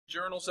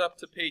journals up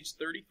to page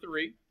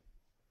 33.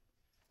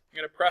 I'm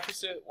going to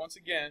preface it once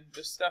again.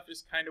 This stuff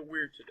is kind of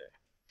weird today.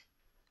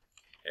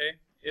 Okay?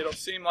 It'll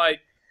seem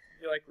like,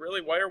 you're like,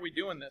 really, why are we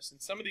doing this?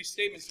 And some of these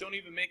statements don't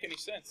even make any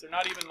sense. They're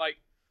not even like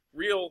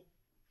real,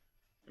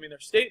 I mean, they're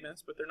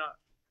statements, but they're not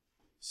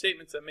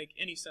statements that make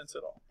any sense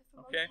at all. If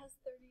a Okay? month has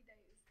 30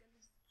 days, then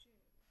it's June.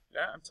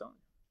 Yeah, I'm telling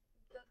you.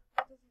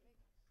 That doesn't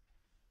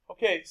make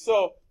Okay,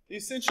 so the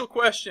essential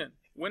question,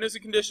 when is a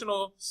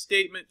conditional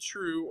statement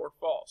true or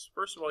false?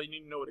 First of all, you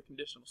need to know what a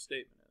conditional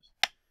statement is.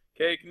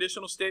 Okay, a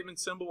conditional statement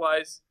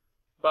symbolized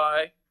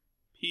by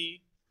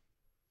P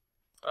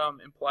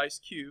implies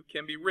Q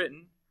can be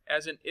written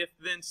as an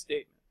if-then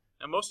statement.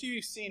 Now, most of you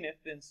have seen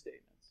if-then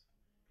statements.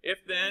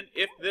 If-then,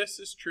 if this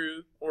is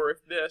true, or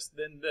if this,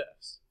 then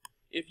this.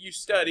 If you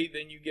study,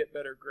 then you get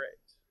better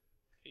grades.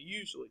 Okay,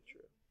 usually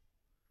true.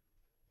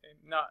 Okay,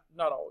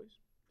 not always.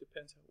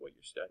 Depends on what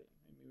you're studying.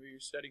 Maybe you're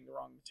studying the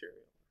wrong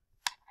material.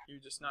 You're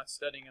just not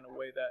studying in a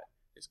way that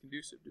is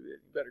conducive to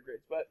getting better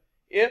grades. But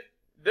if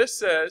this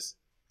says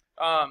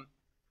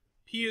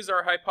P is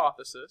our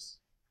hypothesis,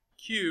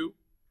 Q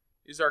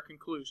is our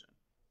conclusion.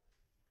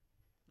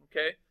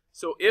 Okay?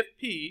 So if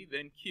P,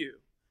 then Q.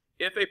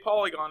 If a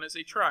polygon is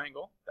a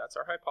triangle, that's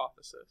our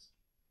hypothesis.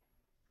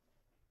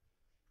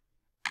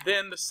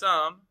 Then the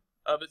sum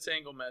of its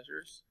angle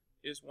measures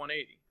is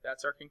 180.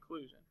 That's our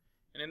conclusion.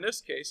 And in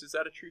this case, is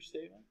that a true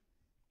statement?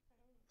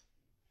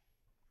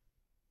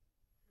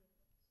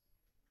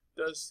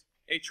 Does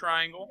a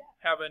triangle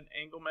have an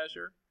angle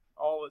measure?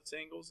 All its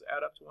angles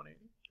add up to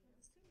 180?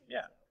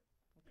 Yeah.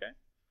 Okay.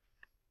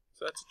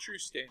 So that's a true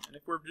statement.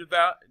 If we're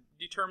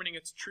determining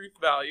its truth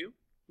value,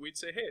 we'd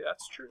say, hey,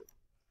 that's true.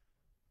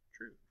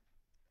 True.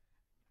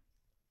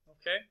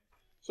 Okay?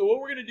 So what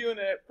we're going to do in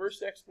that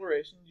first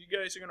exploration, you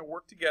guys are going to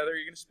work together.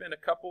 You're going to spend a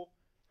couple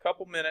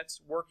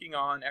minutes working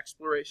on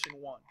exploration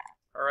 1.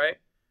 All right?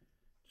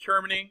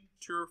 Determining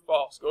true or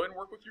false. Go ahead and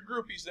work with your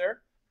groupies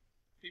there.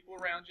 People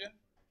around you.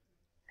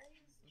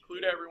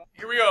 Include everyone.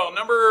 Here we go.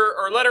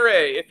 Letter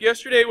A. If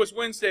yesterday was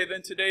Wednesday,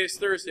 then today is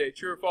Thursday.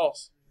 True or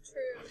false?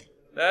 True.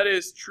 That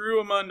is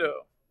true,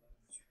 Amundo.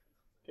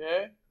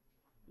 Okay?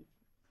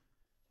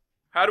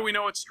 How do we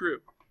know it's true?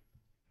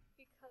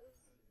 Because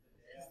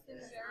it's in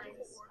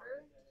numerical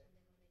order.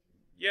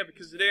 Yeah,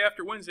 because the day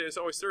after Wednesday is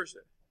always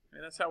Thursday.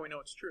 And that's how we know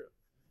it's true.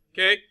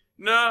 Okay?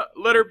 No,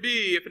 letter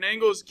B. If an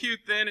angle is acute,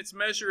 then its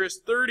measure is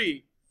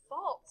 30.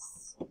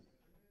 False.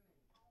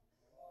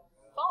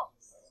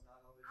 False.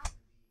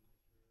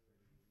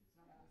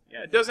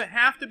 Yeah, it doesn't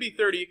have to be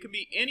 30. It can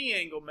be any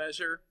angle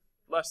measure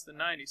less than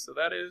 90. So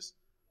that is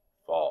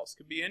false. It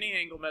could be any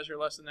angle measure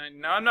less than 90.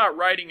 Now, I'm not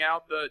writing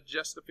out the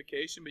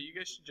justification, but you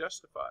guys should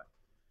justify.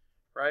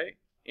 Right?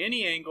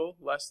 Any angle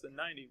less than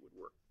 90 would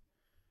work.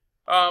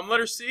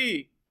 Letter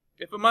C.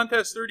 If a month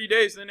has 30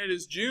 days, then it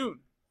is June.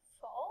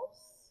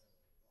 False.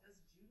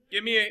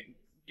 Give me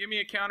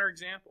a counter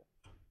example.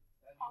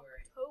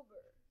 October.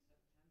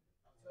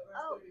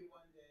 Oh.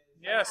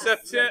 Yeah,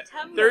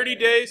 September. 30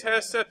 days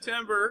has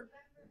September.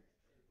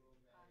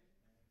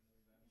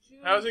 June,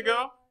 How's it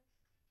go?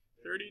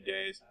 30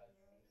 days.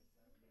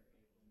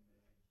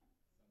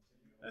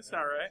 That's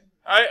not right.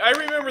 I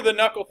remember the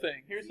knuckle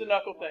thing. Here's the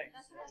knuckle thing.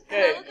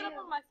 Okay. Look it up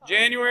on my phone.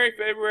 January,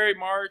 February,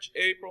 March,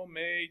 April,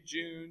 May,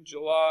 June,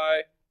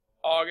 July,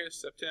 August,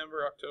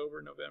 September,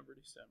 October, November,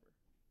 December.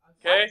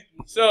 Okay?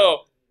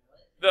 So,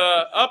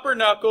 the upper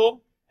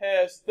knuckle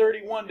has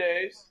 31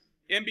 days.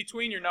 In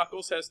between your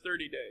knuckles has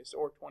 30 days,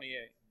 or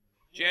 28.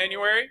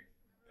 January,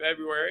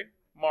 February,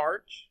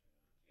 March,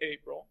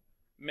 April,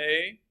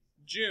 May,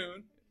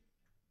 June,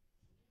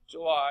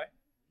 July,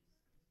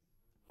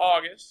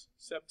 August,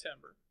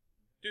 September.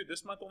 Dude,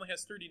 this month only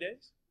has 30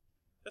 days?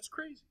 That's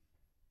crazy.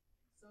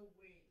 So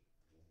wait.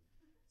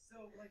 So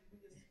like when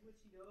you're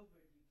switching over,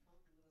 you count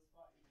the little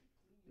spot in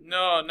between.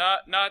 No,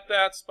 not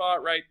that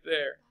spot right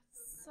there.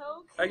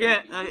 So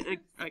Again,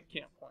 I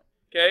can't point.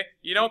 Okay?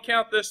 You don't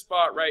count this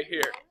spot right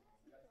here.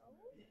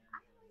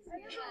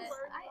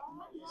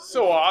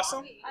 So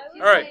awesome.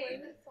 All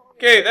right.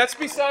 Okay, that's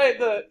beside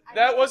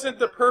that wasn't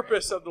the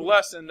purpose of the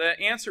lesson. The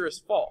answer is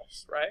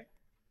false, right?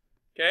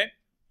 Okay?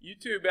 You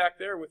two back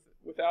there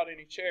without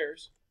any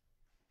chairs,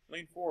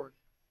 lean forward.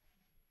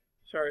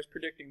 Sorry, I was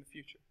predicting the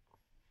future.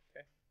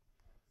 Okay?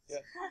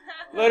 Yes.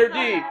 Letter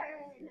D.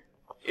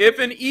 If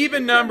an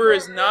even number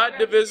is not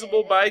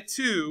divisible by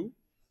 2,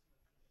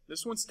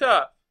 this one's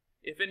tough.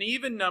 If an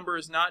even number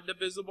is not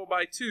divisible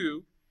by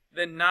 2,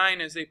 then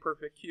 9 is a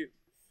perfect cube.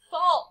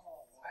 false.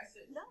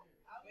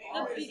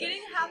 No. The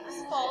beginning half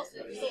is false.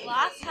 The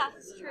last half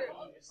is true.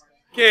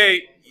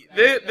 Okay,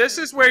 this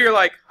is where you're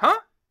like, huh?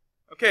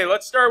 Okay,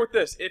 let's start with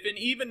this. If an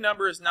even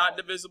number is not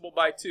divisible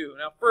by 2.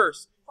 Now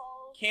first,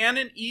 False. can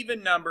an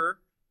even number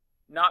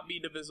not be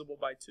divisible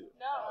by 2?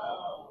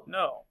 No.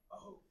 No.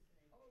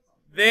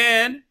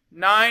 Then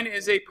 9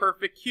 is a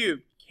perfect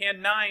cube.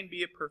 Can 9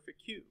 be a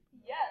perfect cube?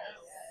 Yes.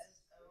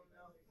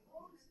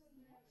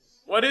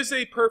 What is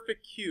a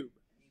perfect cube?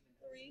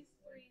 3,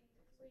 3,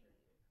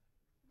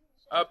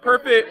 3. A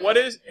perfect, what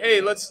is,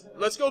 hey, let's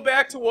go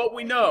back to what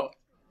we know.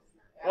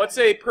 What's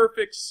a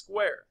perfect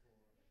square?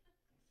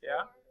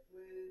 Yeah?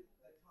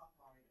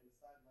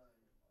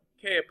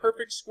 Okay, a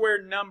perfect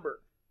square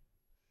number.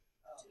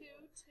 2,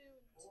 2,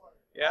 4.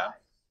 Yeah?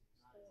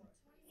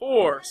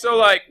 4. So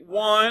like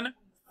 1,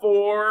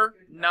 4,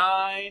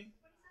 9,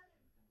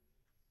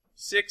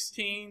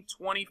 16,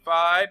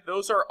 25.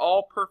 Those are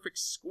all perfect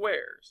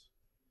squares.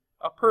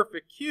 A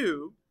perfect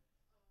cube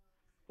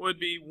would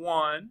be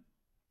 1.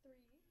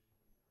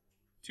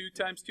 2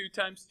 times 2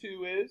 times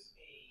 2 is?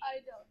 I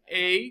don't.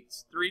 8.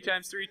 3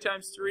 times 3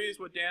 times 3 is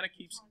what Dana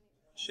keeps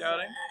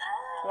shouting.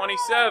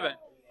 27.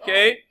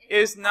 Okay,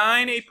 is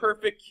 9 a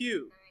perfect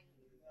cube?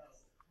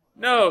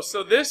 No,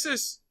 so this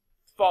is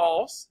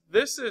false.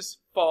 This is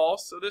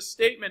false. So this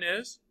statement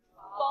is?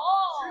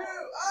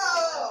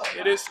 False.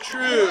 It is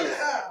true.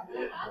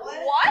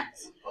 What?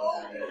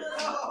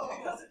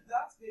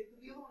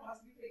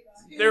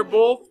 They're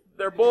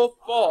both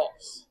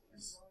false.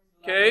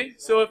 Okay,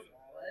 so if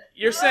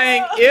you're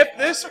saying if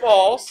this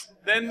false,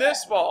 then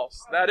this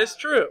false. That is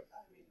true.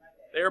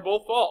 They are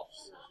both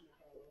false.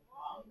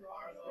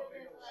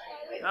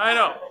 I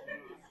know.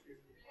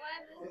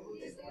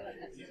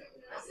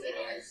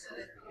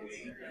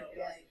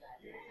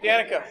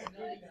 Danica.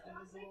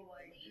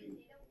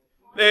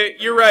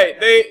 You're right.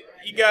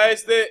 You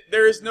guys,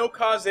 there is no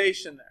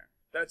causation there.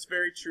 That's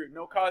very true.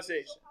 No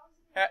causation.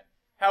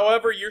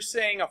 However, you're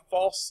saying a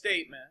false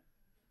statement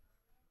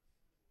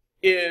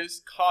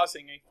is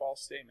causing a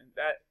false statement.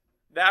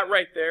 That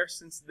right there,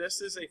 since this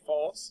is a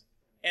false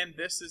and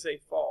this is a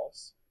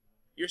false,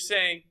 you're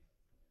saying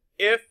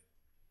if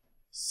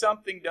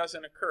something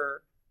doesn't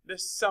occur,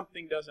 this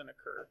something doesn't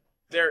occur.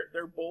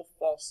 They're both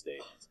false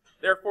statements.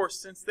 Therefore,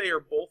 since they are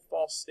both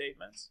false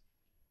statements,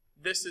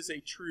 this is a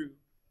true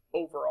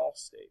overall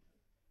statement.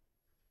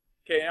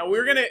 Okay, now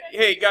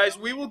hey guys,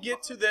 we will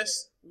get to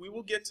this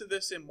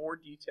in more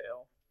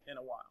detail in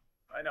a while.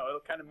 I know, it'll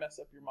kind of mess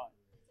up your mind.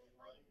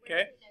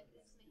 Okay?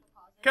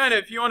 Kind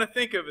of, if you want to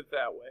think of it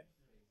that way.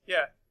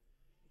 Yeah.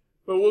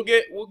 But we'll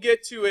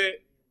get to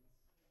it.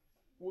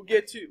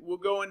 We'll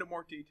go into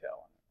more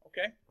detail on it.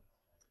 Okay?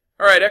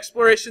 All right,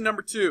 exploration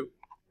number 2.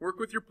 Work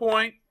with your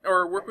point,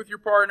 or work with your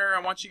partner. I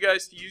want you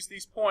guys to use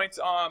these points.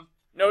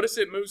 Notice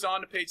it moves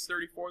on to page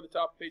 34, the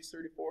top of page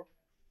 34.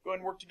 Go ahead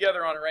and work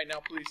together on it right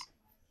now, please.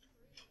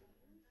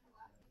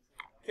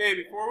 Okay,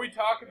 before we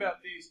talk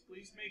about these,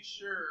 please make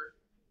sure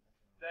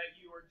that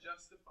you are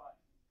justifying.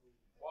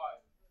 Why?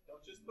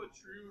 Don't just put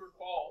true or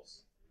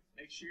false.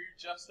 Make sure you're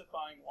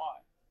justifying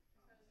why.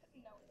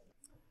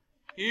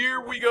 Here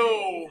we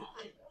go.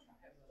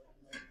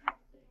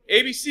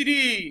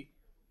 ABC,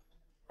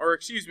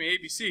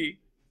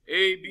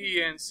 A,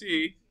 B, and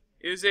C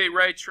is a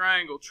right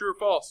triangle. True or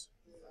false?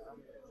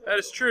 That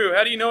is true.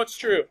 How do you know it's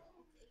true?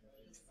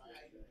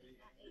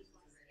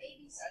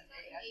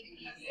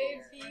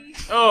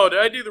 Oh, did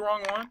I do the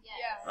wrong one?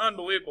 Yeah.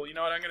 Unbelievable. You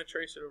know what? I'm going to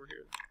trace it over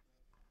here.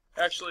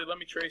 Actually, let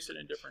me trace it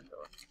in different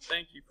color.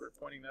 Thank you for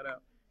pointing that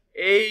out.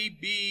 A,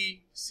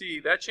 B, C.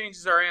 That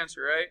changes our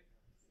answer, right?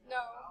 No.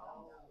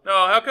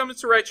 No, how come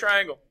it's a right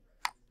triangle?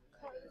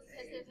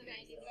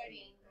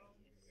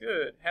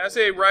 Good. Has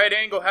a right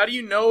angle. How do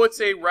you know it's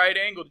a right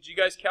angle? Did you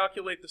guys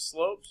calculate the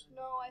slopes?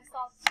 No, I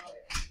saw.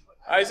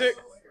 Isaac?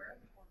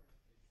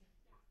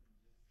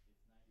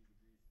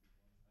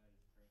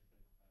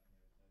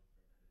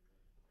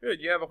 Good.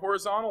 You have a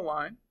horizontal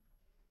line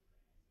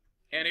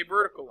and a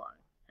vertical line.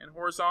 And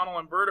horizontal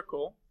and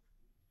vertical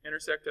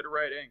intersect at a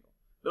right angle.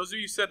 Those of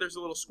you who said there's a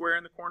little square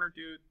in the corner,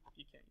 dude,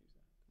 you can't use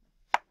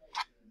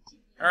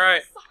that. All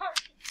right.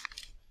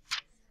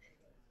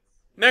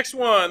 Next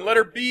one,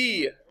 letter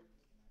B.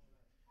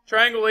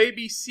 Triangle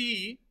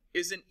ABC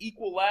is an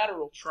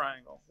equilateral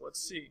triangle.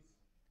 Let's see.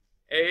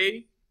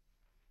 A.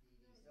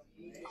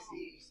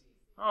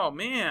 Oh,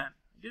 man.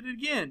 I did it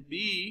again.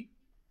 B,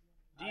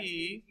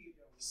 D,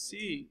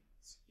 C.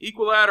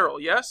 Equilateral,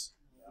 yes?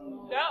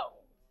 No.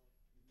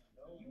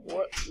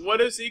 What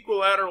does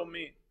equilateral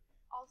mean?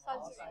 All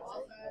sides are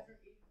equal.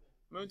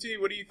 Moonty,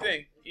 what do you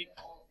think?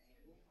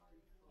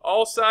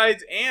 All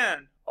sides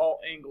and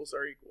all angles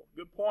are equal.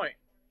 Good point.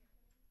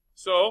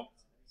 So,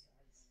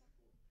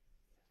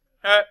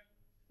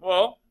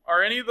 well,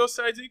 are any of those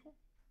sides equal?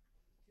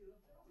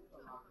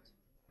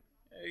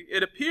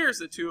 It appears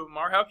that 2 of them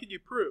are. How can you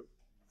prove?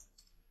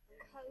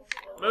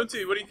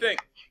 Moonty, what do you think?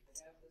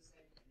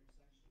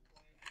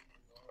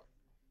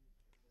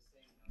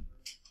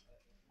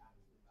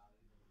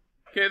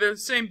 Okay, they're the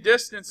same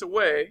distance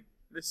away,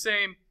 the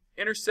same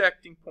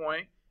intersecting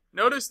point.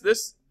 Notice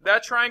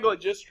that triangle I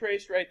just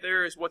traced right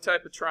there is what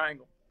type of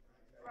triangle?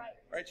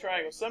 Right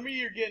triangle. Some of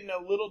you are getting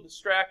a little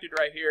distracted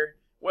right here.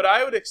 What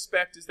I would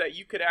expect is that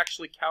you could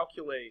actually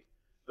calculate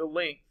the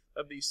length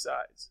of these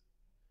sides.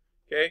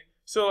 Okay?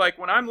 So like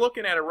when I'm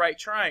looking at a right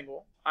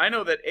triangle, I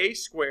know that A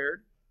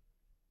squared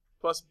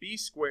plus B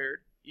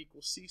squared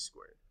equals C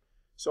squared.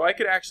 So I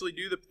could actually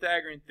do the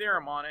Pythagorean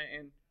theorem on it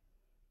and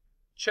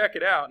check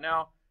it out.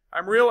 Now,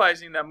 I'm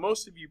realizing that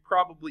most of you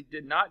probably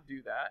did not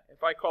do that.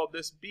 If I called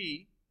this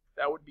B,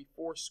 that would be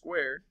 4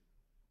 squared.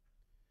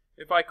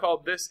 If I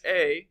called this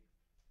A,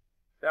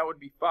 that would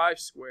be 5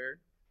 squared.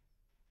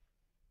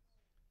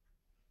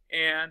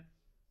 And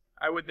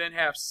I would then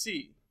have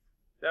c.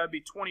 That would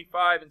be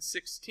 25 and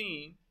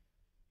 16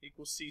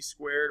 equals c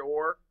squared,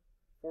 or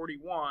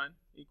 41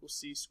 equals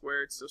c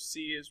squared. So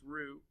c is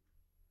root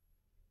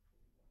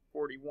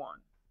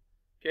 41.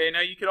 Okay,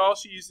 now you could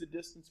also use the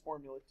distance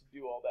formula to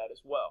do all that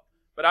as well.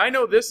 But I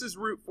know this is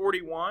root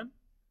 41.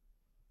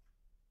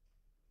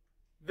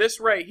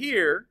 This right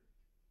here,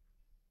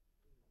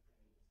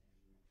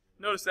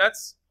 notice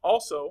that's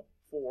also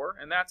 4,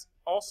 and that's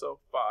also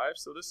 5.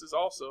 So this is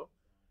also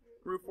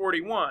root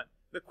 41.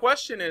 The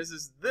question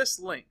is this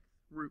length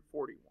root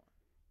 41?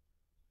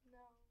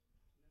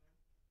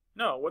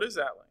 No, what is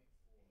that length?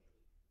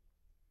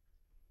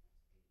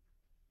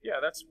 Yeah,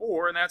 that's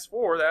 4, and that's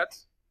 4.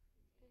 That's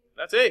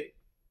 8.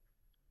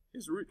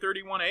 Is root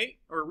 31 8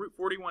 or root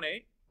 41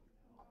 8?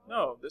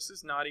 No, this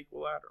is not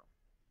equilateral.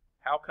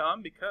 How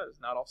come? Because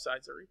not all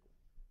sides are equal.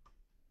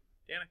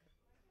 Danica.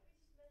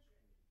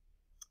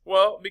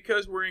 Well,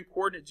 because we're in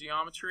coordinate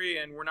geometry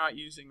and we're not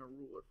using a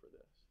ruler for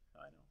this.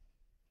 I know.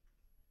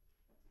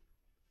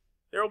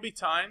 There will be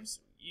times,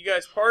 you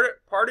guys,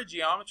 part of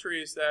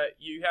geometry is that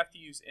you have to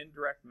use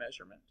indirect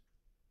measurement.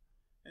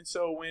 And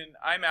so when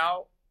I'm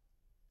out,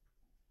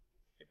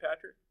 hey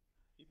Patrick,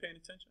 you paying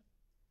attention?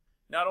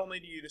 Not only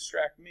do you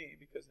distract me,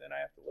 because then I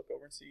have to look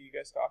over and see you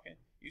guys talking,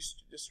 you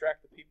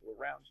distract the people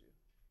around you.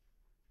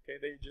 Okay,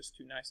 they're just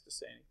too nice to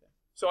say anything.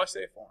 So I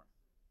say it for them.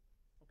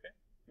 Okay,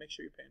 make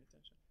sure you're paying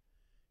attention.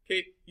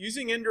 Okay,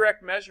 using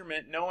indirect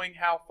measurement, knowing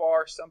how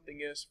far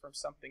something is from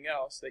something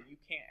else that you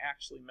can't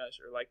actually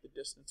measure, like the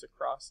distance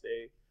across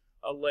a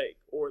lake,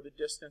 or the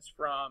distance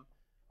from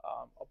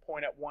a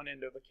point at one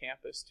end of a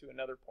campus to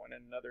another point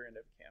at another end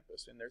of a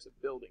campus, and there's a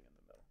building in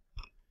the middle.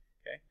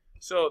 Okay,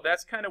 so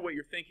that's kind of what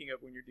you're thinking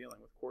of when you're dealing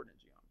with coordinate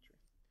geometry.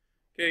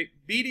 Okay,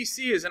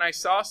 BDC is an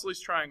isosceles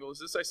triangle. Is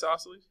this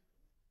isosceles?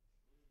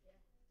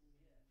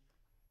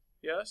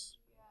 Yes?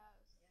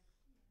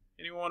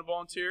 Anyone want to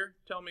volunteer?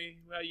 Tell me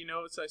how you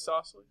know it's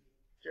isosceles.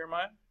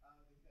 Jeremiah?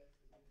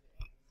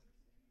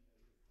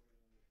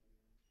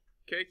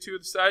 Okay, 2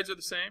 of the sides are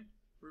the same.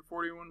 Root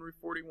 41, root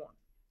 41.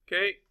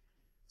 Okay,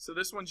 so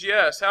this one's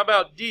yes. How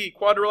about D?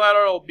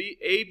 Quadrilateral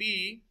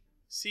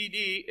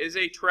ABCD is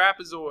a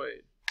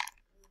trapezoid.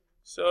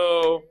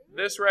 So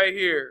this right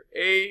here,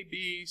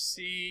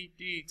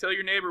 ABCD. Tell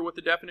your neighbor what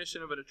the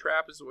definition of a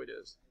trapezoid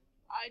is.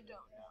 I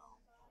don't know.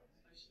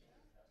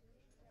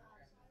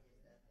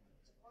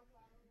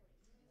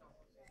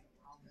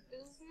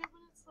 Is it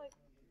when it's like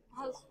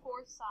has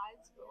 4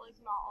 sides, but like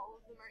not all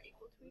of them are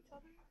equal to each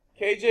other?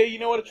 KJ, you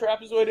know what a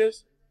trapezoid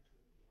is?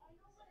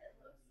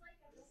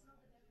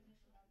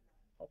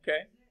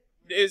 Okay.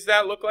 Does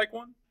that look like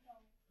one?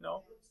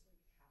 No?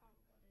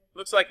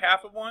 Looks like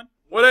half of one?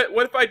 What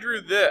if I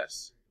drew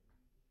this?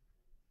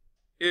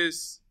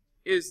 Is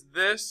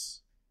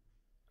this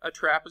a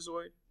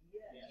trapezoid?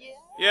 Yeah.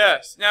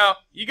 Yes. Now,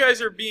 you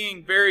guys are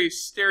being very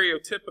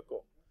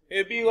stereotypical.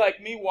 It'd be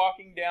like me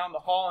walking down the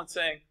hall and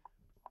saying,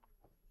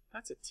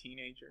 that's a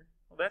teenager.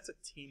 Well, that's a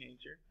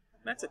teenager.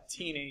 That's a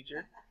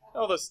teenager.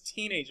 All those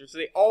teenagers,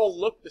 they all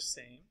look the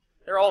same.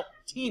 They're all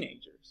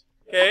teenagers.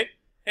 Okay?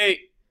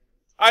 Hey,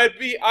 I'd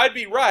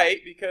be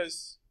right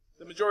because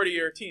the majority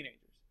are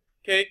teenagers.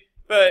 Okay?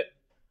 But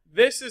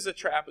this is a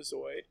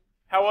trapezoid.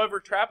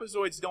 However,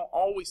 trapezoids don't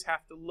always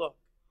have to look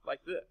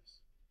like this.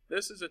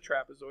 This is a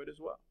trapezoid as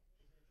well.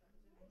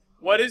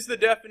 What is the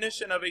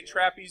definition of a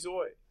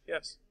trapezoid?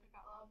 Yes?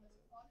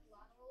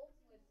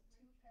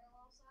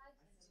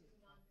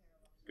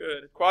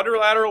 Good.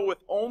 Quadrilateral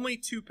with only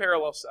 2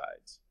 parallel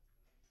sides.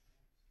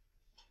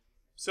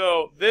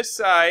 So this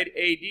side,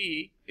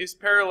 AD, is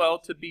parallel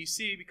to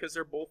BC because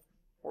they're both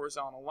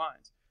horizontal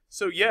lines.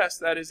 So yes,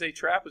 that is a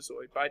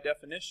trapezoid by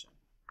definition.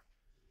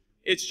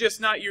 It's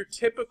just not your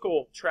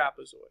typical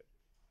trapezoid.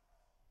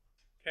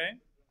 Okay?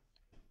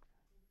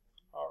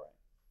 All right.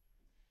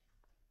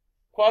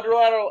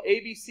 Quadrilateral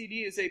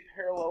ABCD is a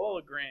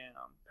parallelogram.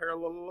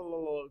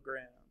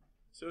 Parallelogram.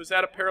 So is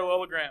that a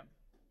parallelogram?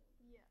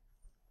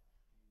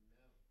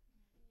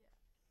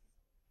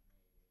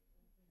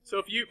 So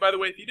if you, by the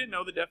way, if you didn't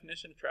know the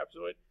definition of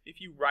trapezoid, if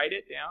you write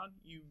it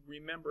down, you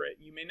remember it.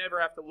 You may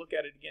never have to look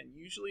at it again.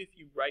 Usually if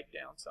you write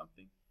down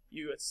something,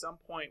 you at some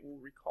point will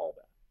recall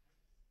that.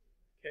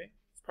 Okay?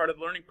 It's part of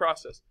the learning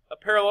process. A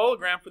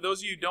parallelogram, for those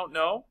of you who don't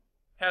know,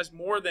 has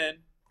more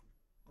than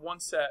one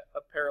set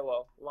of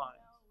parallel lines,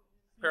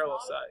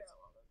 parallel sides.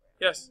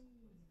 Yes?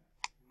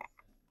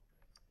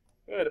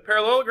 Good. A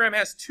parallelogram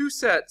has 2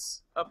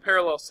 sets of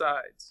parallel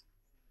sides.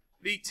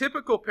 The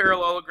typical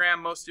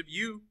parallelogram most of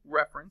you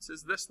reference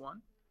is this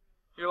one.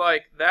 You're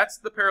like, that's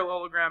the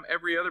parallelogram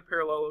every other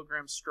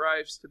parallelogram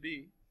strives to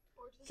be.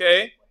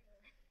 Okay?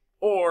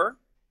 Or,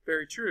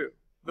 very true,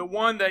 the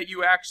one that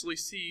you actually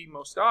see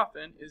most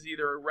often is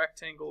either a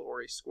rectangle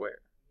or a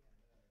square.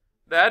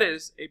 That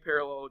is a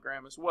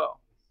parallelogram as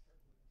well.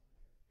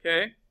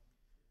 Okay?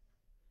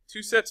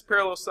 2 sets of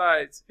parallel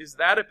sides. Is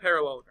that a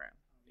parallelogram?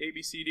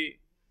 ABCD?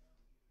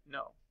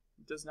 No.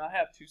 It does not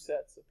have 2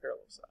 sets of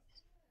parallel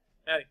sides.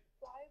 Eddie?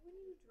 Why when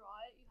you draw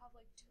it, you have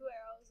like 2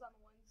 arrows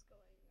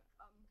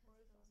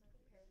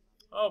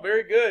Oh,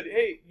 very good.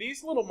 Hey,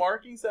 these little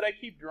markings that I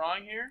keep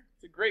drawing here,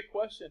 it's a great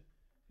question.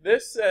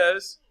 This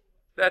says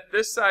that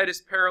this side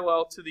is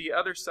parallel to the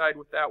other side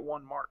with that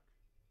one mark.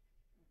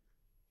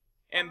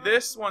 And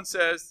this one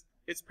says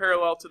it's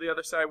parallel to the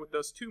other side with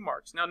those 2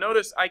 marks. Now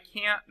notice I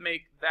can't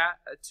make that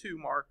a 2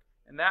 mark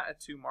and that a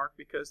 2 mark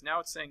because now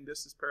it's saying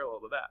this is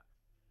parallel to that,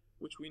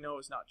 which we know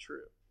is not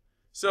true.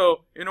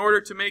 So in order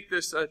to make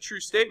this a true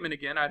statement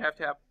again, I'd have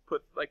to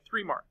put like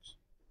 3 marks.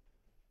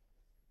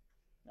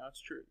 Now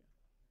it's true.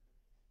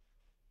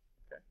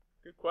 Okay,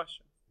 good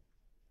question.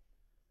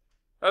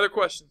 Other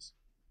questions?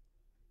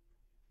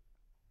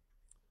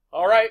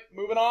 All right,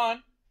 moving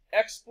on.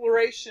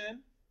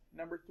 Exploration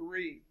number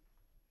 3.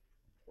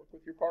 Work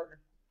with your partner.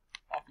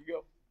 Off you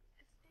go.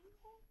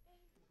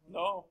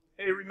 No.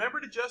 Hey,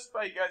 remember to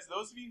justify, you guys.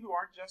 Those of you who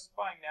aren't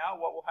justifying now,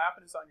 what will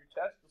happen is on your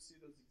test, you'll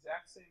see those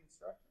exact same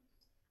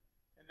instructions.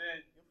 And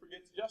then you'll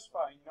forget to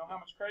justify. You know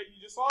how much credit you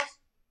just lost?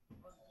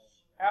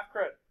 Half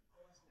credit.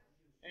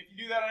 And if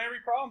you do that on every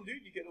problem,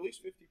 dude, you get at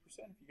least 50%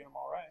 if you get them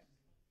all right.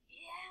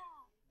 Yeah.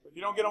 But if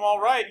you don't get them all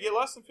right, you get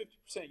less than 50%.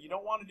 You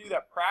don't want to do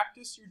that.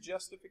 Practice your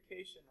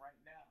justification right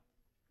now.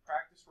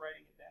 Practice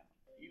writing it down.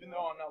 Even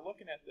though I'm not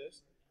looking at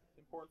this, it's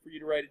important for you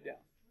to write it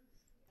down.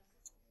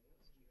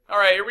 All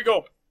right, here we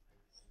go.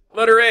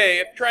 Letter A.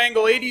 If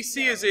triangle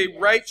ADC is a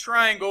right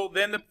triangle,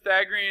 then the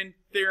Pythagorean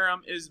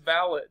theorem is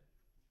valid.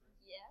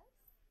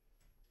 Yes.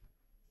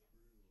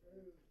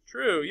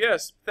 True,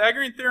 yes.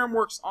 Pythagorean theorem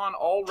works on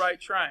all right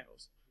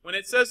triangles. When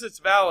it says it's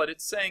valid,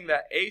 it's saying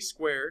that a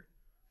squared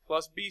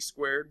plus b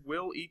squared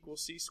will equal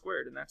c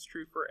squared, and that's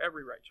true for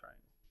every right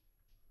triangle.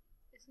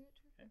 Isn't it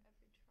true for every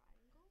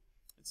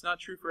triangle? It's not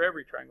true for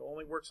every triangle. It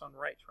only works on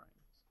right triangles.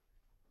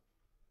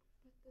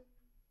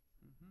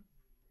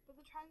 But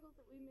the triangle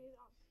that we made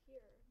on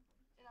here in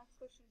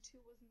question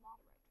 2 was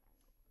not a right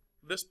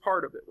triangle. This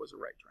part of it was a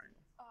right triangle.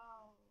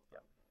 Oh.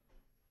 Yep.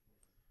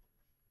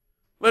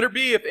 Letter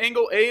B, if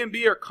angle A and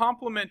B are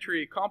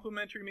complementary.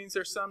 Complementary means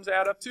their sums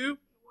add up to?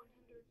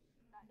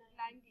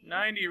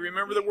 90.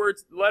 Remember the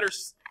words letter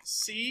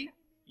C?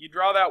 You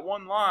draw that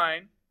one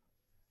line.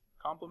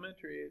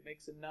 Complementary, it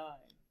makes a 9.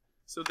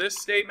 So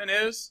this statement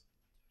is?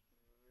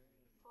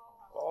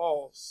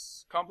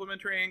 False.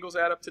 Complementary angles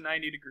add up to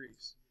 90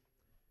 degrees.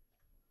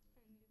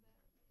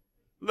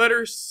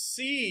 Letter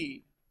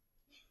C.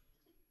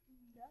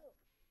 No.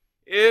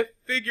 If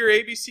figure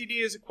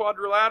ABCD is a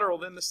quadrilateral,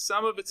 then the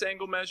sum of its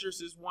angle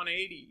measures is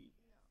 180.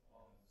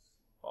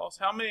 False.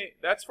 How many?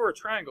 That's for a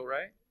triangle,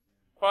 right?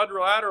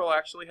 Quadrilateral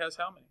actually has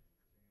how many?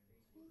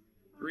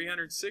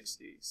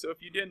 360. So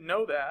if you didn't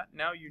know that,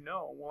 now you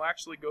know. We'll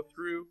actually go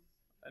through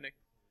an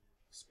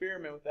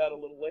experiment with that a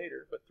little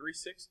later, but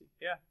 360.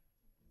 Yeah.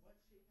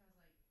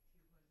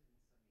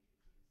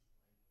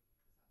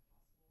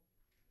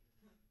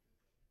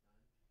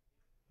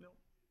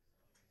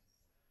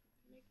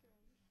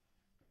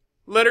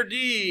 Letter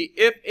D,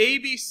 if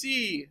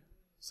ABC,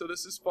 so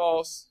this is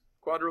false,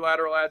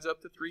 quadrilateral adds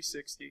up to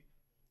 360.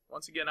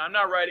 Once again, I'm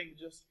not writing the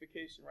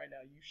justification right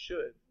now. You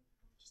should.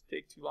 Just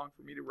take too long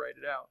for me to write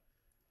it out.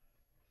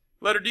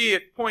 Letter D,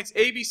 if points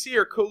ABC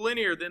are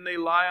collinear, then they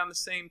lie on the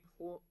same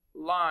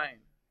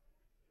line.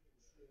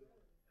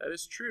 That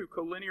is true.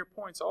 Collinear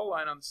points all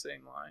lie on the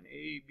same line,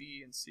 A,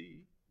 B, and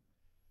C.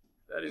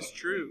 That is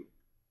true.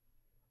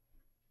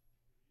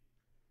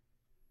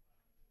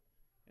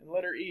 And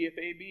letter E, if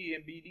AB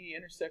and BD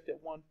intersect at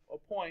a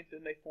point,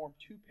 then they form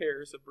 2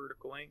 pairs of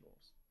vertical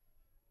angles.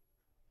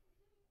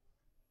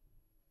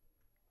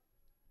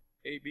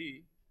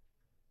 AB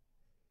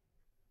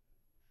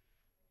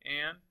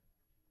and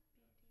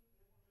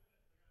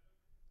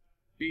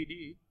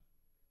BD.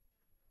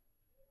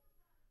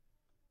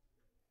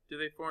 Do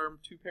they form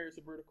 2 pairs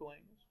of vertical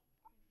angles?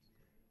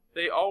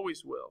 They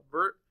always will.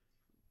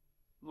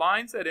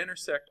 Lines that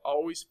intersect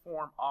always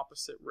form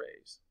opposite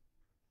rays.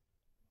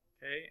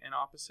 Okay, and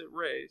opposite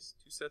rays,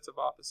 2 sets of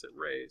opposite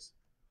rays,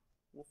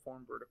 will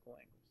form vertical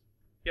angles.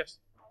 Yes?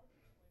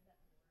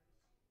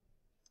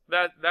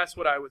 That's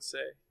what I would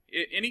say.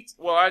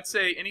 I'd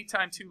say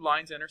anytime 2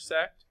 lines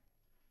intersect,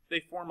 they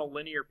form a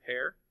linear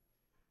pair.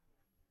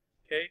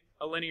 Okay,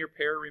 a linear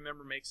pair,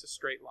 remember, makes a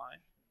straight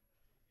line.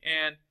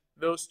 And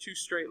those 2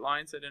 straight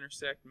lines that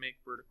intersect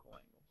make vertical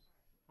angles.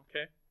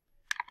 Okay?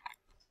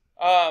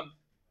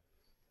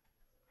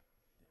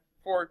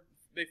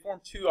 They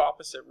form 2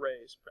 opposite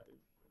rays.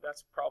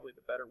 That's probably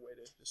the better way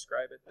to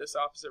describe it. This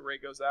opposite ray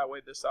goes that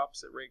way, this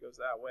opposite ray goes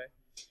that way,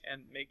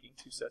 and making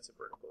 2 sets of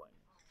vertical angles.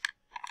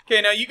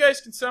 Okay, now you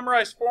guys can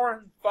summarize 4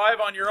 and 5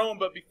 on your own,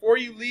 but before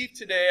you leave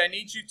today, I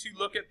need you to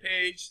look at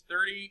page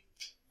 38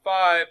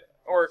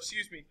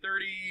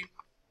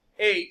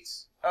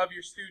 of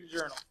your student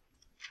journal.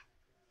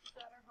 Is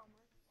that our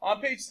homework?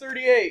 On page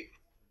 38,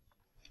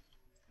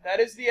 that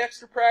is the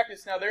extra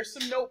practice. Now, there's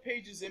some note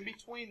pages in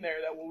between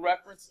there that we'll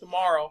reference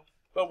tomorrow,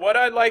 but what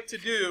I'd like to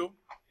do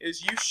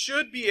is you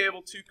should be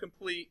able to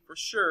complete, for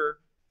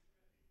sure,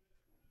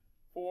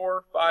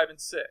 4, 5,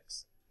 and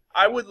 6.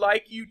 I would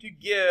like you to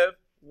give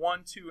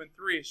 1, 2, and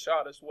 3 a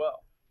shot as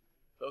well.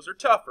 Those are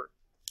tougher.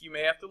 You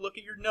may have to look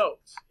at your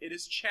notes. It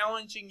is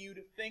challenging you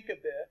to think a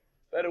bit,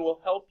 but it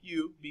will help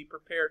you be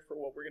prepared for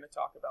what we're going to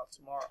talk about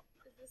tomorrow.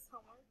 Is this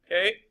homework?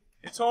 Okay?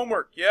 It's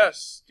homework,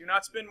 yes. Do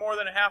not spend more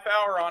than a half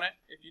hour on it.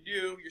 If you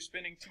do, you're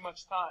spending too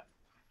much time.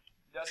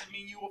 It doesn't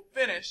mean you will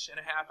finish in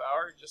a half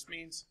hour. It just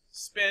means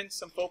spend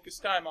some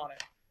focused time on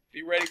it.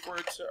 Be ready for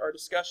our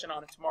discussion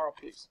on it tomorrow,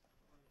 please.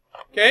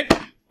 Okay?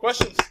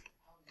 Questions?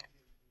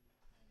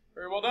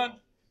 Very well done.